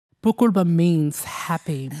Pukulba means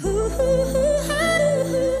happy.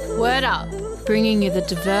 Word Up, bringing you the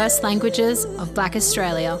diverse languages of Black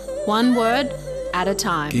Australia, one word at a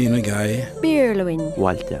time. Kinagay, Birluin,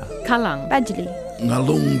 Walter, Kalang, Badgley,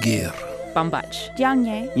 Ngalungir, Bambach,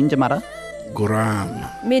 Jiangye, Injamara, Guram,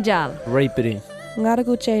 Mijal, Raipiri,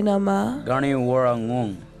 Ngaraguche Nama, Gani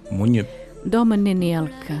Warangung, Munyup,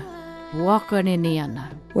 Domininialka,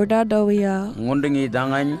 Wakaniniana, Wardadowia, Ngundingi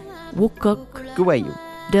Dangan, Wukuk, Kuwayu,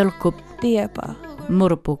 Delkup, Diepa.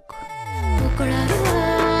 Murupuk.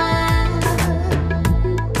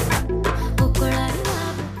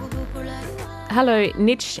 Hello,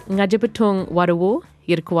 Nich Ngajipatung Wadawu,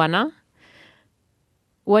 Yirkuana.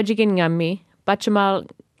 Wajigin Ngami, Bachamal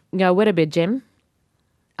Ngawerabejem.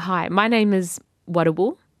 Hi, my name is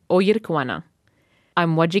Wadawu, or Yirkuana.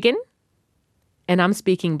 I'm Wajigin, and I'm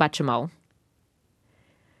speaking Bachamal.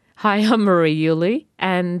 Hi, I'm Marie Yuli,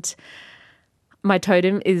 and my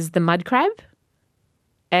totem is the mud crab.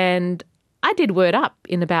 And I did Word Up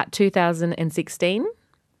in about 2016,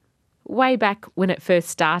 way back when it first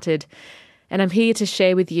started. And I'm here to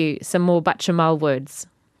share with you some more Bachamal words.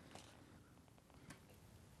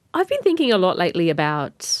 I've been thinking a lot lately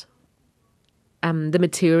about the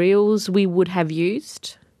materials we would have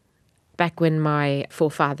used back when my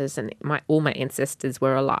forefathers and all my ancestors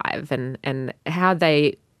were alive, and how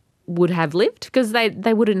they would have lived, because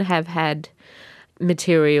they wouldn't have had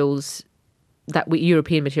materials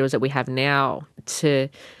European materials that we have now, to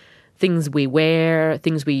things we wear,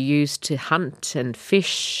 things we use to hunt and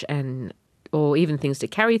fish, or even things to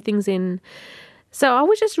carry things in. So I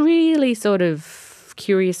was just really sort of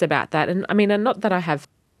curious about that. And I mean, not that I have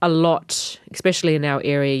a lot, especially in our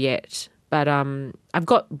area yet, but I've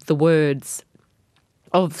got the words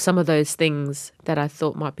of some of those things that I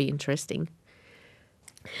thought might be interesting.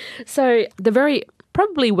 So the very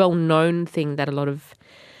probably well-known thing that a lot of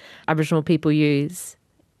Aboriginal people use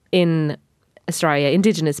in Australia,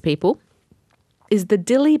 Indigenous people, is the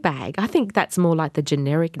dilly bag. I think that's more like the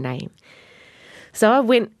generic name. So I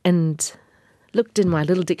went and looked in my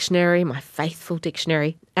little dictionary, my faithful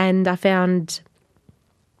dictionary, and I found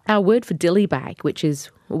our word for dilly bag, which is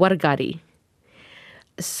waragadi.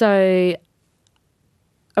 So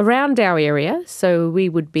around our area, so we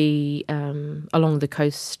would be along the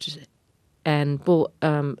coast and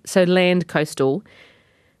so land coastal.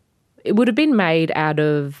 It would have been made out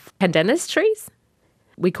of pandanus trees.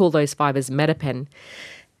 We call those fibres metapan.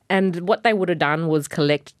 And what they would have done was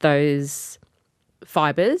collect those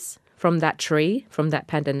fibres from that tree, from that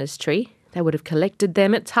pandanus tree. They would have collected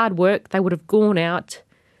them. It's hard work. They would have gone out,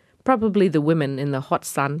 probably the women in the hot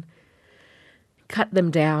sun, cut them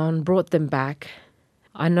down, brought them back.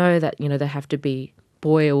 I know that, they have to be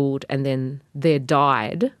boiled and then they're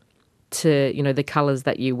dyed to, the colours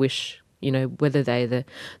that you wish, whether they're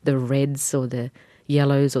the reds or the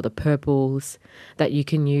yellows or the purples that you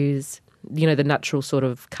can use, the natural sort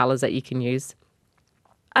of colours that you can use.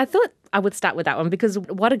 I thought I would start with that one because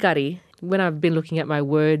waragadi, when I've been looking at my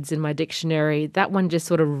words in my dictionary, that one just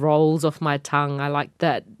sort of rolls off my tongue. I like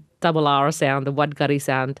that double R sound, the wadgadi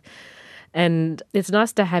sound. And it's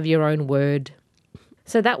nice to have your own word.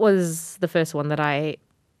 So that was the first one that I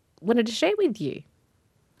wanted to share with you.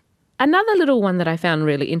 Another little one that I found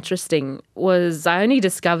really interesting was I only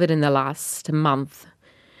discovered in the last month.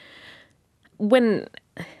 When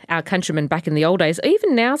our countrymen back in the old days,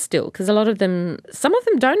 even now still, because some of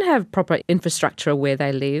them don't have proper infrastructure where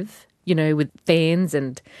they live, with fans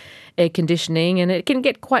and air conditioning, and it can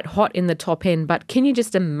get quite hot in the top end. But can you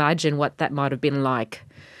just imagine what that might have been like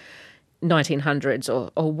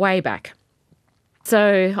 1900s or way back?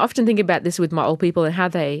 So I often think about this with my old people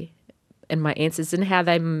and my ancestors and how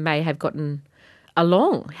they may have gotten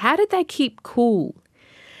along. How did they keep cool?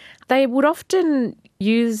 They would often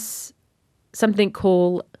use something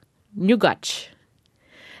called nyugach.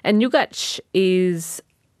 And nyugach is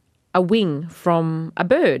a wing from a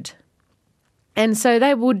bird. And so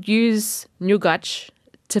they would use nyugach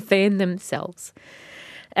to fan themselves.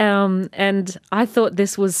 And I thought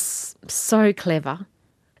this was so clever.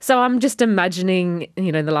 So I'm just imagining,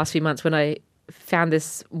 in the last few months when I found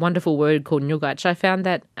this wonderful word called nyugach, I found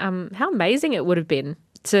that how amazing it would have been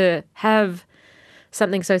to have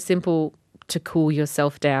something so simple to cool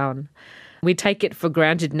yourself down. We take it for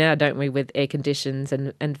granted now, don't we, with air conditions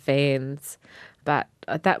and fans. But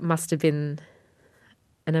that must have been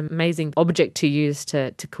an amazing object to use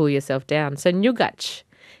to cool yourself down. So nyugach,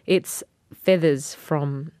 it's feathers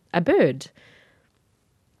from a bird.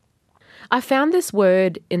 I found this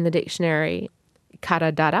word in the dictionary,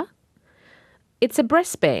 karadada. It's a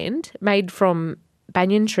breastband made from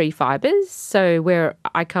banyan tree fibres. So where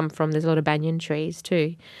I come from, there's a lot of banyan trees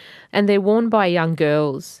too. And they're worn by young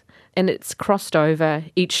girls, and it's crossed over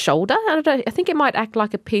each shoulder. I think it might act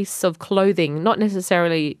like a piece of clothing, not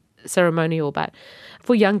necessarily ceremonial, but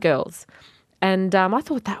for young girls. And I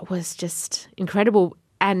thought that was just incredible.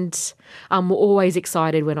 And I'm always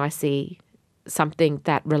excited when I see something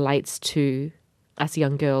that relates to us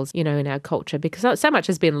young girls, you know, in our culture, because so much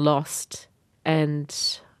has been lost.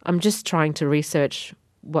 And I'm just trying to research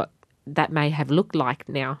what that may have looked like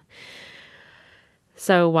now.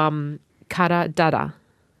 So, kara dara.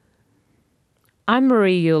 I'm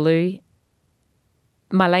Marie Yulu.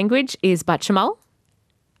 My language is Butchamal,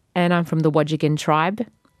 and I'm from the Wajigan tribe.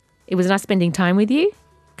 It was nice spending time with you.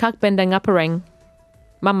 Kak bendang apareng.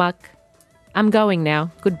 Mamak. I'm going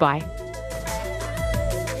now. Goodbye.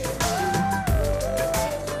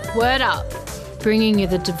 Word Up, bringing you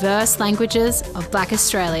the diverse languages of Black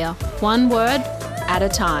Australia, one word at a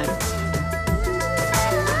time.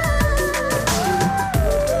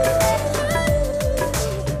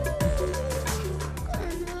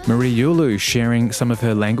 Marie Yulu sharing some of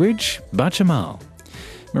her language, Butchamal.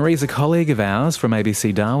 Marie's a colleague of ours from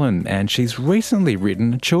ABC Darwin, and she's recently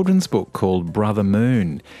written a children's book called Brother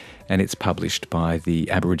Moon, and it's published by the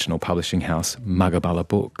Aboriginal publishing house Mugaballa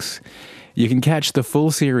Books. You can catch the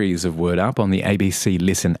full series of Word Up on the ABC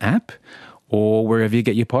Listen app or wherever you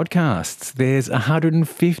get your podcasts. There's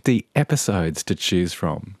 150 episodes to choose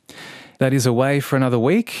from. That is away for another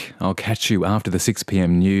week. I'll catch you after the 6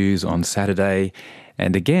 p.m. news on Saturday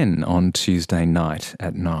and again on Tuesday night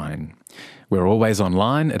at 9. We're always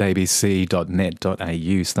online at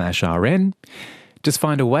abc.net.au/rn. Just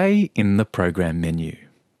find a way in the program menu.